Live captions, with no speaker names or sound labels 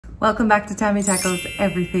Welcome back to Tami Tackles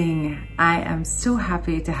Everything. I am so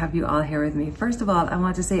happy to have you all here with me. First of all, I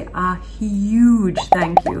want to say a huge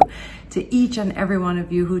thank you to each and every one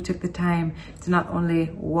of you who took the time to not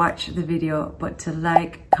only watch the video, but to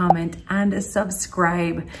like, comment, and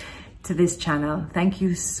subscribe to this channel. Thank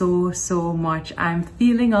you so much. I'm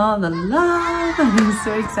feeling all the love. I'm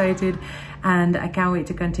so excited. And I can't wait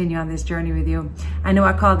to continue on this journey with you. I know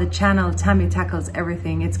I call the channel Tami Tackles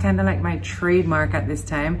Everything. It's kind of like my trademark at this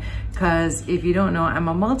time, because if you don't know, I'm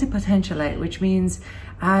a multi-potentialite, which means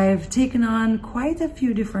I've taken on quite a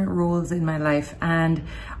few different roles in my life and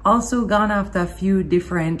also gone after a few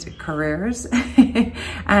different careers.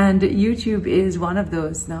 And YouTube is one of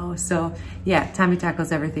those now. So yeah, Tami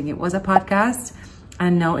Tackles Everything. It was a podcast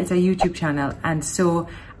and now it's a YouTube channel. And so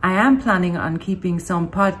I am planning on keeping some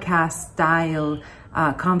podcast style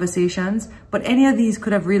conversations, but any of these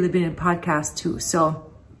could have really been a podcast too.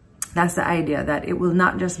 So that's the idea, that it will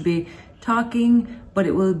not just be talking, but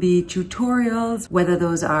it will be tutorials, whether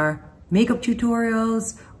those are makeup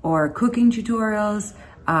tutorials or cooking tutorials,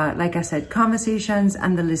 like I said, conversations,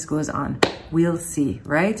 and the list goes on. We'll see,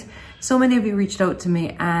 right? So many of you reached out to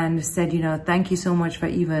me and said, you know, thank you so much for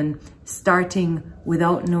even starting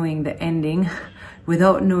without knowing the ending,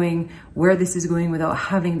 without knowing where this is going, without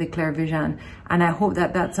having the clear vision. And I hope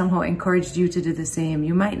that that somehow encouraged you to do the same.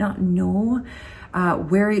 You might not know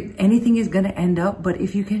where anything is going to end up, but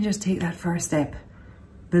if you can just take that first step,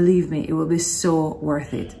 believe me, it will be so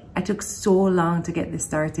worth it. I took so long to get this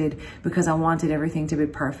started because I wanted everything to be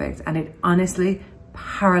perfect, and it honestly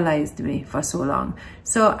paralyzed me for so long.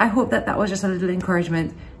 So I hope that that was just a little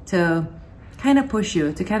encouragement to kind of push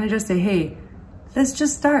you, to kind of just say, hey, let's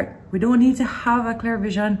just start. We don't need to have a clear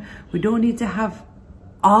vision. We don't need to have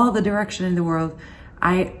all the direction in the world.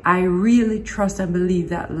 I really trust and believe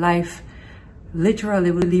that life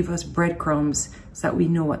literally will leave us breadcrumbs so that we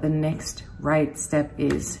know what the next right step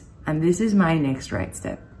is. And this is my next right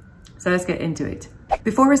step. So let's get into it.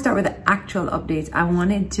 Before we start with the actual update, I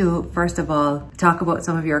wanted to, first of all, talk about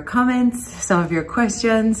some of your comments, some of your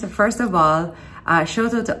questions. First of all,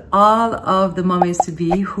 shout out to all of the mummies to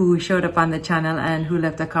be who showed up on the channel and who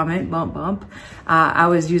left a comment, bump bump. I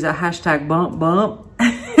always use a hashtag bump bump.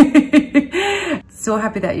 So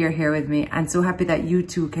happy that you're here with me, and so happy that you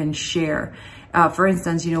too can share. For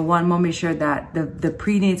instance, you know, one mummy shared that the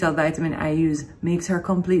prenatal vitamin I use makes her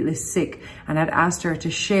completely sick, and I'd asked her to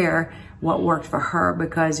share what worked for her,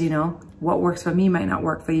 because, you know, what works for me might not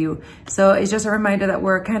work for you. So it's just a reminder that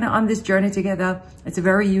we're kind of on this journey together. It's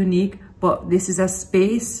very unique, but this is a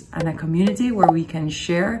space and a community where we can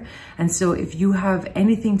share. And so if you have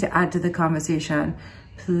anything to add to the conversation,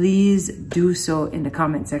 please do so in the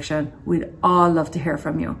comment section. We'd all love to hear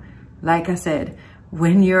from you. Like I said,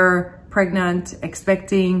 when you're pregnant,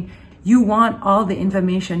 expecting, you want all the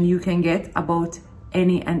information you can get about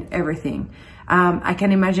any and everything. I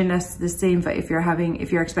can imagine that's the same for if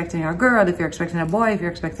you're expecting a girl, if you're expecting a boy, if you're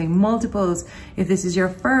expecting multiples, if this is your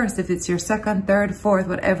first, if it's your second, third, fourth,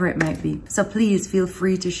 whatever it might be. So please feel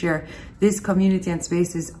free to share. This community and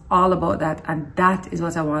space is all about that, and that is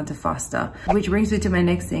what I want to foster. Which brings me to my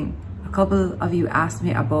next thing. A couple of you asked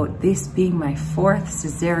me about this being my 4th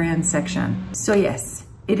cesarean section. So yes,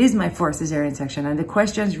 it is my 4th cesarean section, and the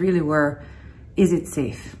questions really were, is it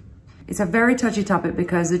safe? It's a very touchy topic,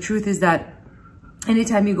 because the truth is that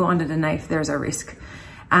anytime you go under the knife, there's a risk.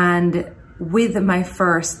 And with my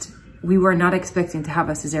first, we were not expecting to have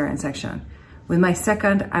a cesarean section. With my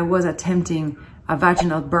second, I was attempting a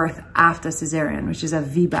vaginal birth after cesarean, which is a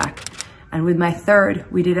VBAC. And with my third,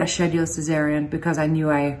 we did a scheduled cesarean because I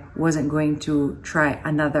knew I wasn't going to try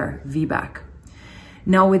another VBAC.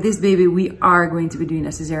 Now with this baby, we are going to be doing a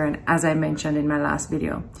cesarean, as I mentioned in my last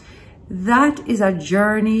video. That is a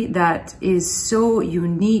journey that is so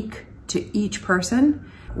unique to each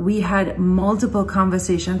person. We had multiple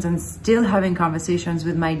conversations and still having conversations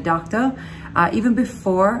with my doctor, even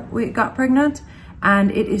before we got pregnant.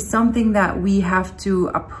 And it is something that we have to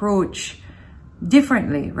approach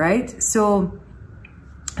differently, right? So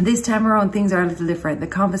this time around, things are a little different. The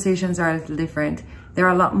conversations are a little different. They're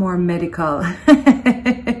a lot more medical.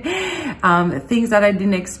 Things that I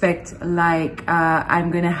didn't expect, like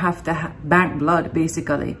I'm gonna have to bank blood,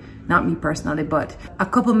 basically. Not me personally, but a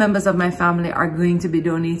couple members of my family are going to be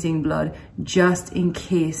donating blood just in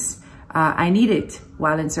case I need it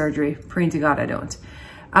while in surgery. Praying to God I don't.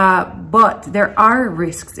 But there are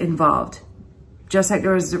risks involved. Just like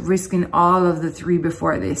there was risk in all of the 3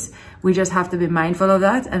 before this. We just have to be mindful of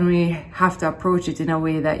that, and we have to approach it in a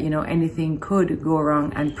way that, you know, anything could go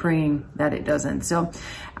wrong, and praying that it doesn't. So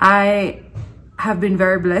I have been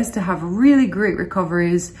very blessed to have really great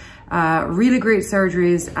recoveries. really great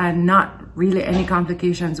surgeries and not really any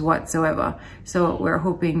complications whatsoever. So we're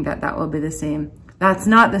hoping that that will be the same. That's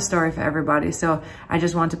not the story for everybody. So I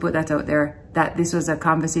just want to put that out there, that this was a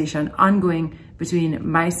conversation ongoing between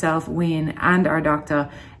myself, Wayne, and our doctor,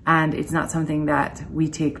 and it's not something that we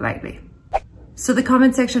take lightly. So the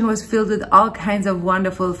comment section was filled with all kinds of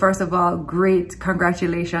wonderful, first of all, great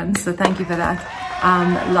congratulations. So thank you for that.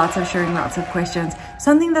 Lots of sharing, lots of questions.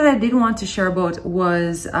 Something that I did want to share about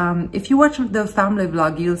was, if you watch the family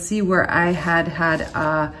vlog, you'll see where I had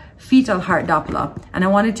a fetal heart Doppler, and I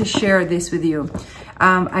wanted to share this with you.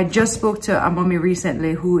 I just spoke to a mommy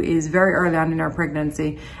recently who is very early on in her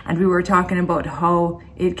pregnancy, and we were talking about how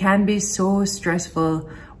it can be so stressful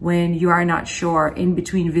when you are not sure in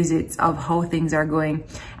between visits of how things are going.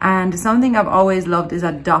 And something I've always loved is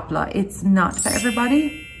a Doppler. It's not for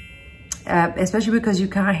everybody, especially because you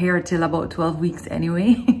can't hear it till about 12 weeks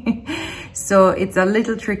anyway. So it's a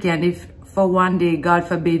little tricky, and if for one day, God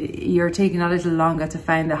forbid, you're taking a little longer to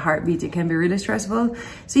find the heartbeat, it can be really stressful.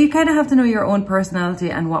 So you kind of have to know your own personality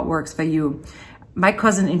and what works for you. My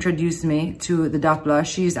cousin introduced me to the Doppler.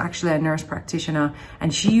 She's actually a nurse practitioner,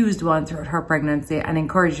 and she used one throughout her pregnancy and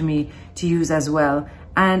encouraged me to use as well.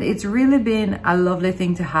 And it's really been a lovely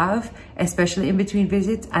thing to have, especially in between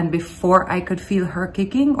visits and before I could feel her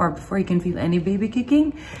kicking, or before you can feel any baby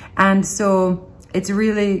kicking. And so it's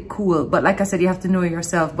really cool. But like I said, you have to know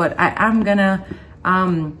yourself. But I am gonna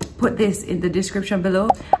put this in the description below.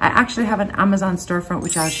 I actually have an Amazon storefront,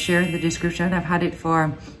 which I'll share in the description. I've had it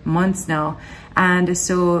for months now. And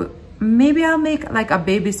so maybe I'll make like a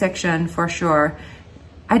baby section for sure.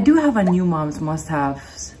 I do have a new mom's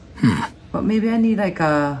must-haves, but maybe I need like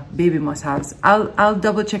a baby must-haves. I'll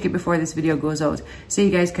double check it before this video goes out so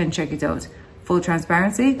you guys can check it out. Full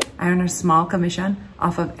transparency, I earn a small commission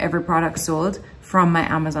off of every product sold from my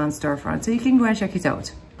Amazon storefront, so you can go and check it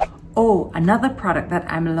out. Oh, another product that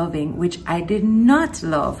I'm loving, which I did not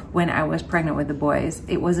love when I was pregnant with the boys,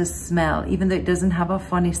 it was a smell. Even though it doesn't have a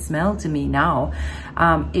funny smell to me now,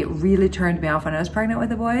 it really turned me off when I was pregnant with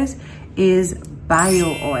the boys, is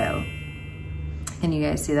bio oil. Can you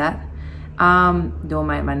guys see that? Don't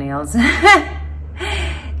mind my nails.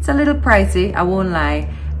 It's a little pricey, I won't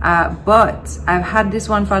lie. But I've had this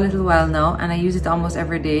one for a little while now, and I use it almost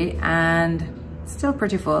every day, and it's still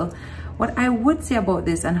pretty full. What I would say about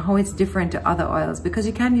this and how it's different to other oils, because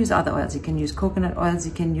you can use other oils, you can use coconut oils,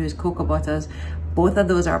 you can use cocoa butters. Both of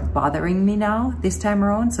those are bothering me now this time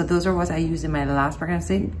around. So those are what I used in my last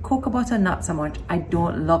pregnancy. Cocoa butter, not so much. I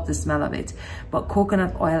don't love the smell of it, but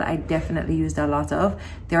coconut oil, I definitely used a lot of.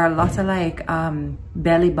 There are a lot of like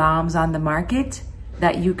belly balms on the market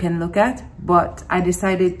that you can look at, but I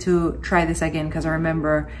decided to try this again because I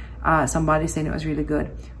remember somebody saying it was really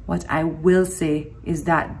good. What I will say is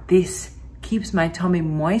that this keeps my tummy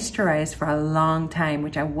moisturized for a long time,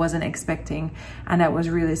 which I wasn't expecting, and I was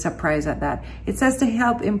really surprised at that. It says to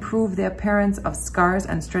help improve the appearance of scars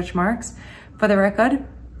and stretch marks. For the record,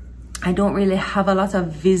 I don't really have a lot of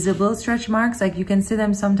visible stretch marks. Like you can see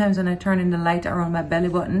them sometimes when I turn in the light around my belly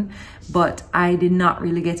button, but I did not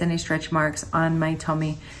really get any stretch marks on my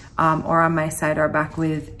tummy or on my side or back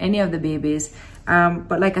with any of the babies.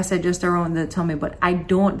 But like I said, just around the tummy. But I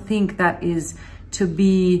don't think that is to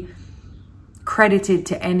be credited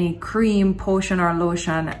to any cream, potion, or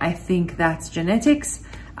lotion. I think that's genetics.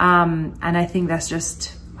 And I think that's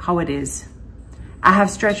just how it is. I have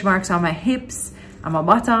stretch marks on my hips, on my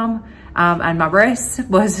bottom, and my breasts,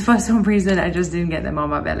 but for some reason I just didn't get them on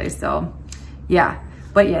my belly. So yeah,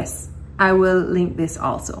 but yes, I will link this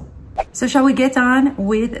also. So shall we get on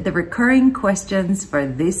with the recurring questions for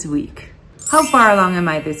this week? How far along am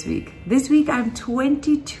I this week? This week I'm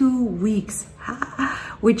 22 weeks,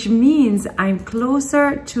 which means I'm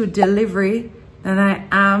closer to delivery than I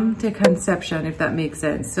am to conception, if that makes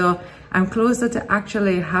sense. So I'm closer to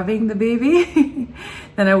actually having the baby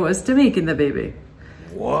than I was to making the baby.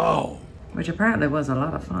 Wow. Which apparently was a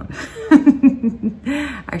lot of fun.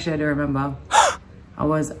 Actually, I do remember I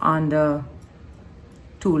was on the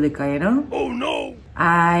 2 liquor, you know? Oh no.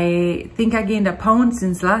 I think I gained a pound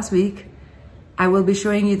since last week. I will be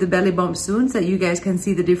showing you the belly bump soon so you guys can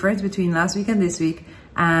see the difference between last week and this week.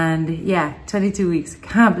 And yeah, 22 weeks.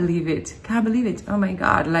 Can't believe it. Can't believe it. Oh my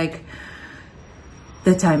God. Like,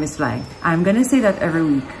 the time is flying. I'm gonna say that every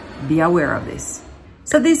week. Be aware of this.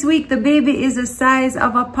 So this week, the baby is the size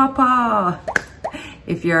of a pawpaw.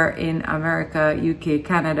 If you're in America, UK,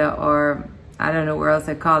 Canada, or I don't know where else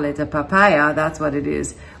they call it, a papaya, that's what it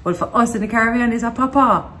is. But for us in the Caribbean, it's a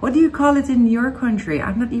pawpaw. What do you call it in your country?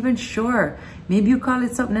 I'm not even sure. Maybe you call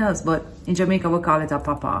it something else, but in Jamaica, we call it a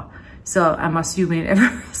pawpaw. So I'm assuming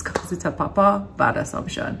everyone else calls it a papa. Bad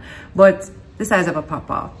assumption. But the size of a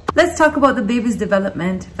papa. Let's talk about the baby's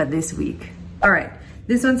development for this week. All right.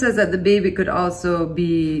 This one says that the baby could also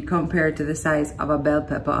be compared to the size of a bell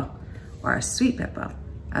pepper or a sweet pepper,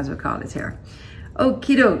 as we call it here.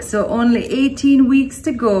 Okie doke, so only 18 weeks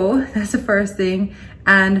to go. That's the first thing.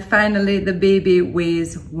 And finally, the baby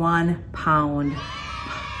weighs 1 pound.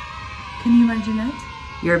 Can you imagine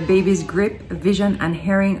that? Your baby's grip, vision, and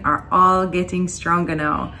hearing are all getting stronger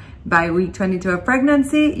now. By week 22 of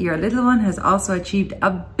pregnancy, your little one has also achieved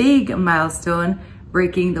a big milestone,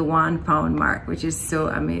 breaking the 1 pound mark, which is so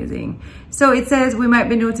amazing. So it says we might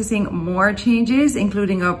be noticing more changes,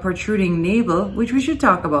 including a protruding navel, which we should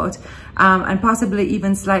talk about, and possibly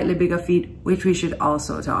even slightly bigger feet, which we should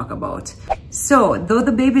also talk about. So though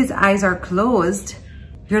the baby's eyes are closed,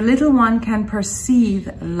 your little one can perceive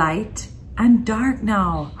light and dark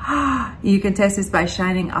now. You can test this by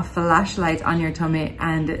shining a flashlight on your tummy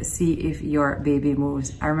and see if your baby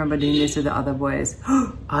moves. I remember doing this with the other boys.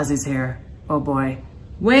 Ozzy's here. Oh boy.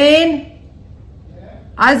 Wayne!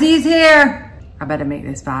 Ozzy's here! I better make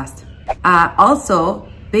this fast. Also,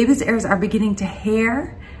 baby's ears are beginning to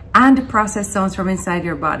hear and process sounds from inside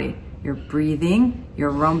your body. Your breathing, your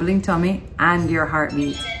rumbling tummy, and your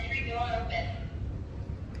heartbeat.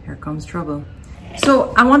 Here comes trouble.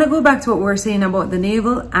 So I want to go back to what we were saying about the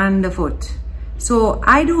navel and the foot. So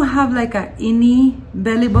I don't have like a innie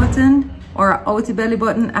belly button or an outie belly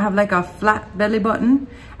button. I have like a flat belly button.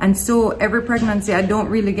 And so every pregnancy, I don't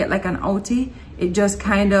really get like an outie. It just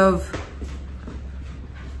kind of,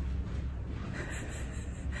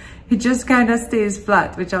 it just kind of stays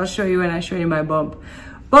flat, which I'll show you when I show you my bump.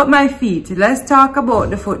 But my feet, let's talk about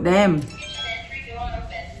the foot them.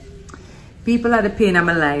 People are the pain of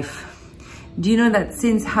my life. Do you know that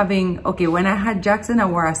since having, okay, when I had Jackson, I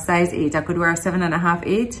wore a size 8. I could wear a 7.5,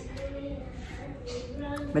 8.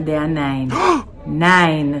 But they are 9.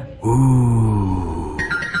 9. Ooh.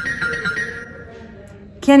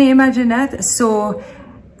 Can you imagine that? So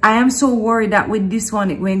I am so worried that with this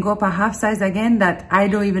one, it will go up a half size again that I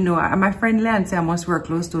don't even know. My friend Leanne said I must wear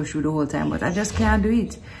closed-toe shoe the whole time, but I just can't do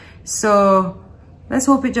it. So let's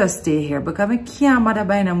hope it just stay here because I can't bother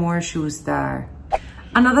buying no more shoes there.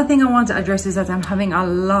 Another thing I want to address is that I'm having a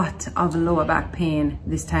lot of lower back pain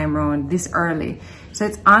this time around, this early. So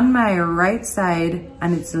it's on my right side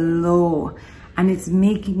and it's low and it's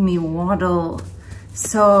making me waddle.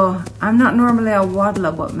 So I'm not normally a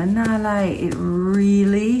waddler, but man, nah lie, it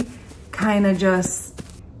really kind of just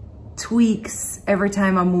tweaks every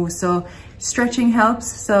time I move. So stretching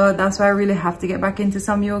helps. So that's why I really have to get back into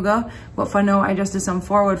some yoga. But for now, I just do some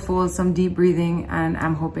forward folds, some deep breathing, and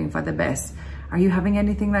I'm hoping for the best. Are you having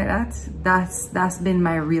anything like that? That's been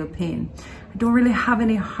my real pain. I don't really have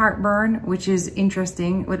any heartburn, which is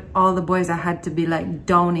interesting. With all the boys, I had to be like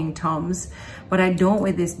downing Tums, but I don't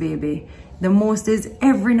with this baby. The most is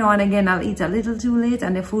every now and again, I'll eat a little too late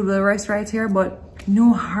and the food will rest right here, but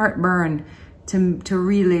no heartburn to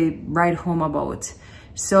really write home about.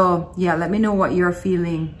 So yeah, let me know what you're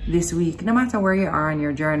feeling this week, no matter where you are on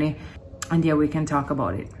your journey. And yeah, we can talk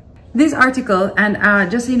about it. This article, and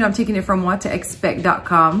just so you know, I'm taking it from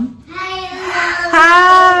whattoexpect.com.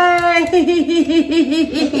 Hi!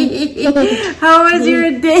 How was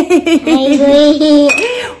your day?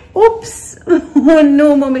 Oops! Oh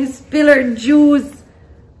no, mommy spilled her juice.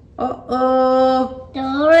 Uh-oh.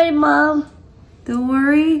 Don't worry, Mom. Don't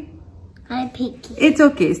worry. I pick it. It's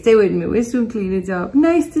okay. Stay with me. We'll soon clean it up.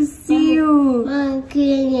 Nice to see you. Mom,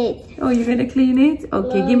 clean it. Oh, you're gonna clean it?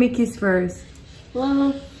 Okay, give me a kiss first.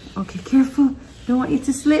 Mom. Okay, careful. Don't want you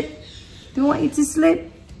to slip. Don't want you to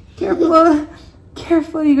slip. Careful.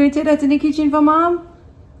 Careful. You're going to take that in the kitchen for Mom?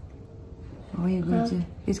 Oh, you're going to...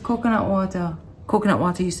 It's coconut water. Coconut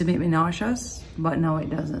water used to make me nauseous, but now it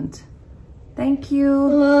doesn't. Thank you.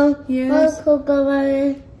 Mom, yes.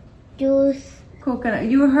 coconut juice. Coconut.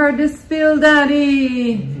 You heard the spill,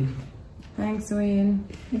 Daddy. Thanks, Wayne.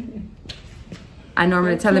 I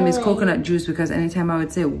normally tell him it's coconut juice because anytime I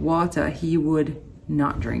would say water, he would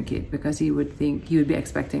not drink it because he would think he would be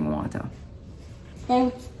expecting water.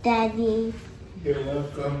 Thanks, Daddy. You're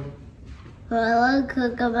welcome. I want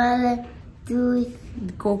coconut juice.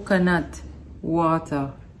 Coconut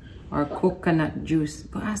water or coconut juice.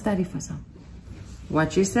 Go ask Daddy for some.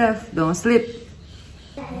 Watch yourself. Don't slip.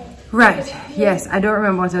 Right. Yes, I don't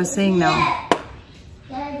remember what I was saying now.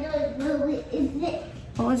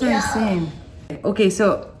 What was I saying? Okay,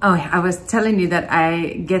 so I was telling you that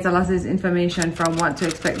I get a lot of this information from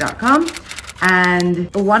whattoexpect.com, and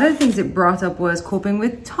one of the things it brought up was coping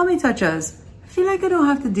with tummy touchers. I feel like I don't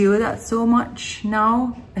have to deal with that so much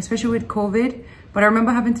now, especially with COVID, But I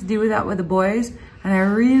remember having to deal with that with the boys, and I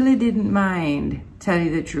really didn't mind, tell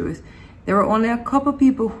you the truth. There were only a couple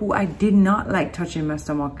people who I did not like touching my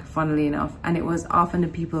stomach, funnily enough, and it was often the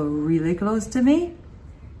people really close to me.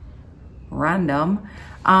 Random.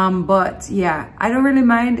 But yeah, I don't really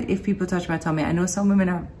mind if people touch my tummy. I know some women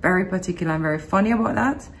are very particular and very funny about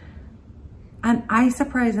that, and I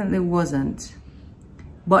surprisingly wasn't.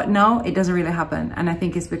 But now it doesn't really happen, and I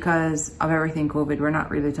think it's because of everything COVID. We're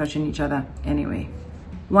not really touching each other anyway.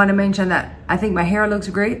 Want to mention that I think my hair looks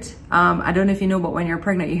great. I don't know if you know, but when you're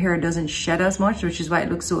pregnant, your hair doesn't shed as much, which is why it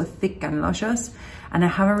looks so thick and luscious. And I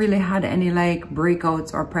haven't really had any like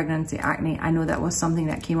breakouts or pregnancy acne. I know that was something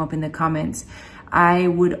that came up in the comments. I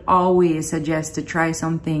would always suggest to try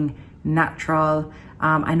something natural.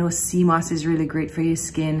 I know sea moss is really great for your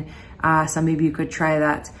skin, so maybe you could try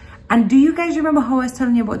that. And do you guys remember how I was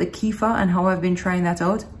telling you about the Kifa and how I've been trying that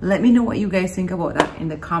out? Let me know what you guys think about that in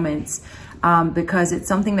the comments, because it's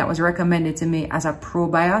something that was recommended to me as a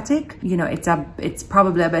probiotic. You know, it's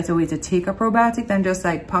probably a better way to take a probiotic than just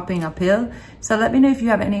like popping a pill. So let me know if you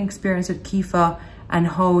have any experience with Kifa and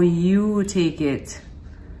how you take it.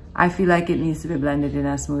 I feel like it needs to be blended in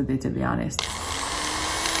a smoothie, to be honest.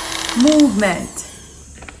 Movement.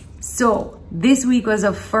 So this week was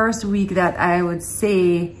the first week that I would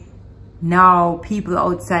say now people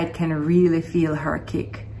outside can really feel her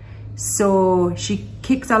kick. So she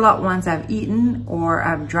kicks a lot once I've eaten or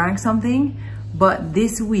I've drank something, but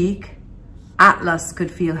this week Atlas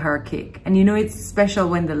could feel her kick. And you know, it's special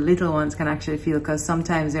when the little ones can actually feel, because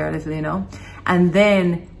sometimes they're little, you know. And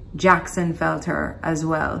then Jackson felt her as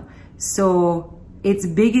well. So it's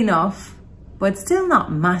big enough, but still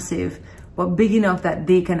not massive, but big enough that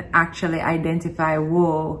they can actually identify,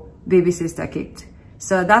 whoa, baby sister kicked.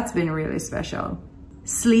 So that's been really special.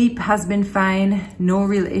 Sleep has been fine, no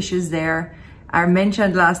real issues there. I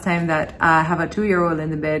mentioned last time that I have a 2-year-old in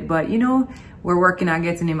the bed, but you know, we're working on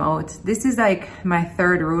getting him out. This is like my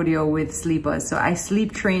 3rd rodeo with sleepers. So I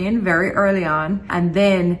sleep train very early on, and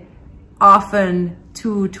then often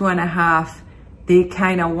 2.5, they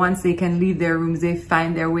kind of, once they can leave their rooms, they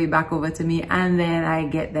find their way back over to me, and then I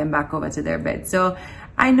get them back over to their bed. So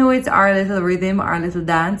I know it's our little rhythm, our little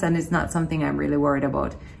dance, and it's not something I'm really worried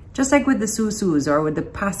about. Just like with the susus or with the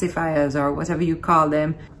pacifiers or whatever you call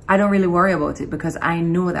them, I don't really worry about it because I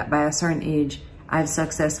know that by a certain age, I've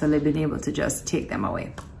successfully been able to just take them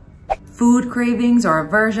away. Food cravings or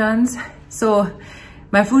aversions. So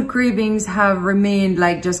my food cravings have remained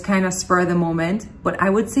like just kind of spur of the moment, but I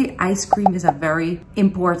would say ice cream is a very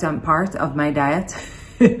important part of my diet.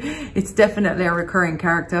 It's definitely a recurring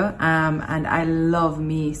character, and I love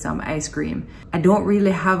me some ice cream. I don't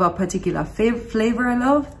really have a particular flavor I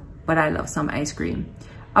love, but I love some ice cream.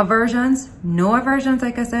 Aversions, no aversions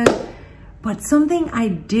like I said, but something I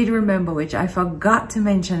did remember, which I forgot to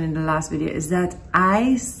mention in the last video, is that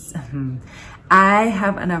I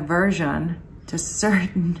have an aversion to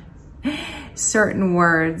certain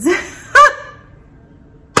words. Did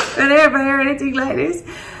I ever hear anything like this?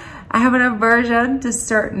 I have an aversion to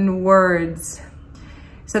certain words.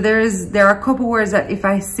 So there are a couple words that if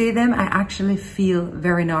I say them, I actually feel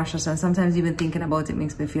very nauseous, and sometimes even thinking about it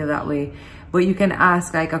makes me feel that way. But you can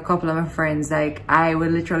ask like a couple of my friends, like I will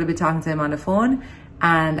literally be talking to them on the phone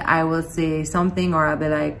and I will say something, or I'll be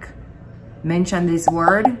like, mention this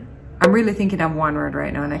word. I'm really thinking of one word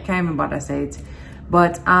right now and I can't remember what I say it.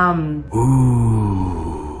 But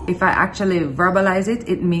if I actually verbalize it,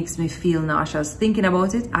 it makes me feel nauseous. Thinking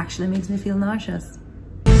about it actually makes me feel nauseous.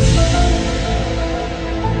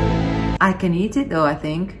 I can eat it though, I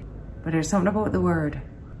think, but there's something about the word.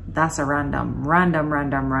 That's a random.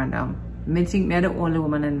 Me think me the only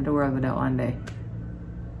woman in the world with that one day.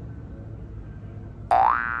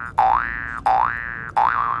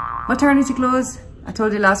 Maternity clothes. I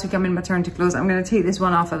told you last week I'm in maternity clothes. I'm gonna take this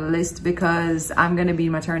one off of the list because I'm gonna be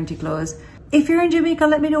in maternity clothes. If you're in Jamaica,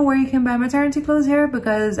 let me know where you can buy maternity clothes here,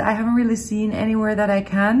 because I haven't really seen anywhere that I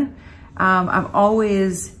can. I've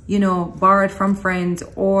always, you know, borrowed from friends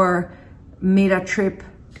or made a trip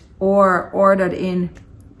or ordered in.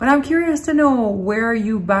 But I'm curious to know where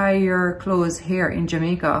you buy your clothes here in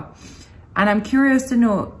Jamaica. And I'm curious to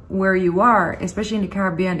know where you are, especially in the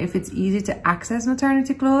Caribbean, if it's easy to access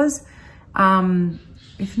maternity clothes.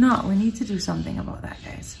 If not, we need to do something about that,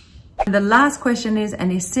 guys. The last question is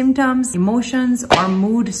any symptoms, emotions, or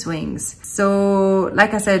mood swings. So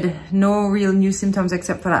like I said, no real new symptoms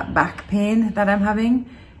except for that back pain that I'm having.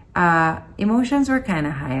 Emotions were kind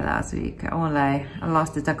of high last week. I won't lie, I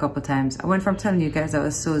lost it a couple times. I went from telling you guys I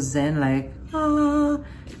was so zen, like, to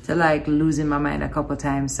like losing my mind a couple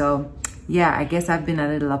times. So yeah, I guess I've been a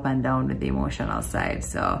little up and down with the emotional side.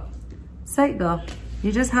 So cycle.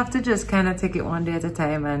 You just have to just kind of take it one day at a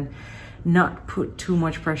time and not put too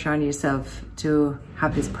much pressure on yourself to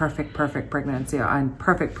have this perfect pregnancy and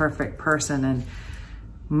perfect person and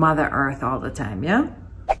Mother Earth all the time, yeah?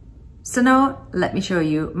 So now let me show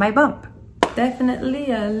you my bump.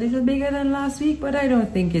 Definitely a little bigger than last week, but I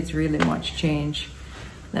don't think it's really much change.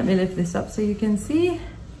 Let me lift this up so you can see.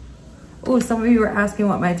 Oh, some of you were asking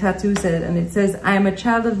what my tattoo said, and it says, I am a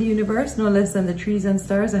child of the universe, no less than the trees and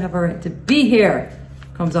stars. I have a right to be here.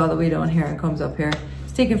 Comes all the way down here and comes up here.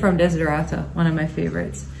 It's taken from Desiderata, one of my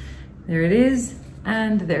favorites. There it is,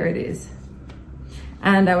 and there it is.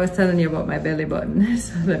 And I was telling you about my belly button,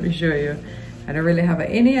 so let me show you. I don't really have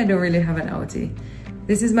an innie, I don't really have an outie.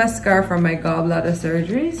 This is my scar from my gallbladder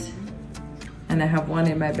surgeries, and I have one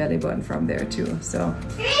in my belly button from there too, so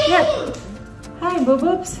yeah. Hi,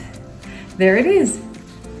 boo-boobs. There it is.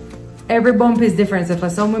 Every bump is different, so for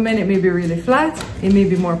some women it may be really flat, it may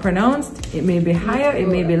be more pronounced, it may be higher, it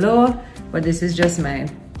may be lower, but this is just mine.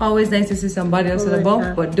 Always nice to see somebody else with a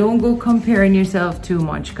bump, but don't go comparing yourself too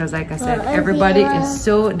much, because like I said, everybody is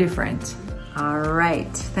so different. All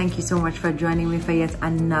right, thank you so much for joining me for yet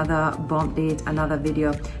another bump date, another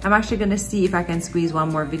video. I'm actually gonna see if I can squeeze one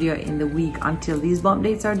more video in the week until these bump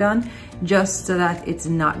dates are done, just so that it's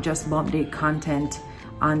not just bump date content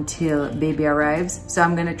until baby arrives. So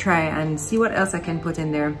I'm gonna try and see what else I can put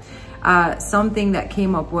in there. Something that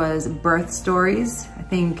came up was birth stories. I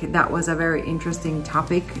think that was a very interesting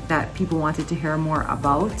topic that people wanted to hear more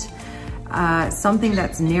about. Something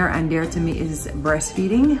that's near and dear to me is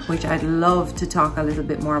breastfeeding, which I'd love to talk a little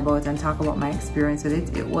bit more about and talk about my experience with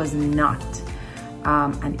it. It was not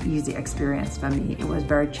an easy experience for me. It was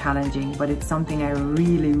very challenging, but it's something I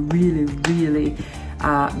really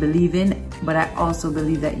believe in. But I also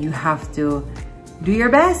believe that you have to do your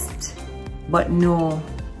best, but know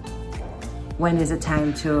when is it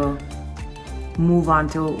time to move on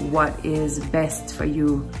to what is best for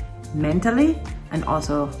you mentally and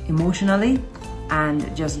also emotionally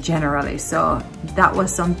and just generally. So that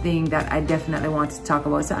was something that I definitely wanted to talk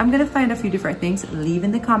about. So I'm gonna find a few different things. Leave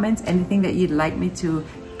in the comments anything that you'd like me to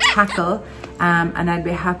tackle, and I'd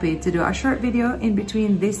be happy to do a short video in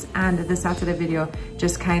between this and the Saturday video,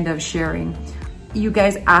 just kind of sharing. You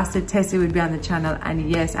guys asked if Tessie would be on the channel,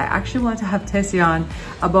 and yes, I actually want to have Tessie on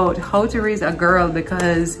about how to raise a girl,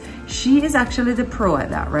 because she is actually the pro at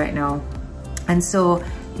that right now. And so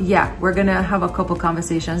yeah, we're gonna have a couple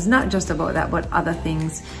conversations, not just about that, but other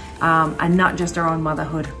things, and not just around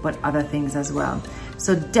motherhood, but other things as well.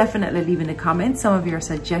 So definitely leave in the comments some of your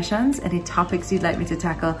suggestions, any topics you'd like me to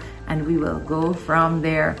tackle, and we will go from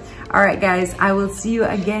there. All right, guys, I will see you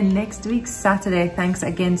again next week, Saturday. Thanks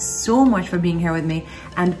again so much for being here with me.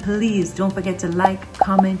 And please don't forget to like,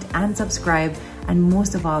 comment, and subscribe. And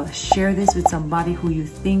most of all, share this with somebody who you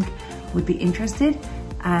think would be interested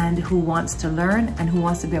and who wants to learn and who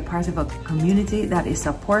wants to be a part of a community that is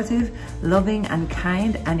supportive, loving, and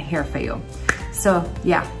kind, and here for you. So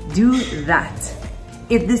yeah, do that.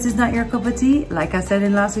 If this is not your cup of tea, like I said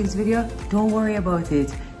in last week's video, don't worry about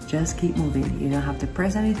it. Just keep moving. You don't have to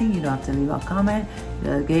press anything. You don't have to leave a comment.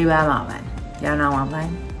 Just give it a moment. You know what I'm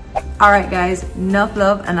saying? All right, guys, enough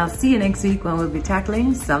love, and I'll see you next week when we'll be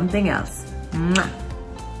tackling something else. Mwah.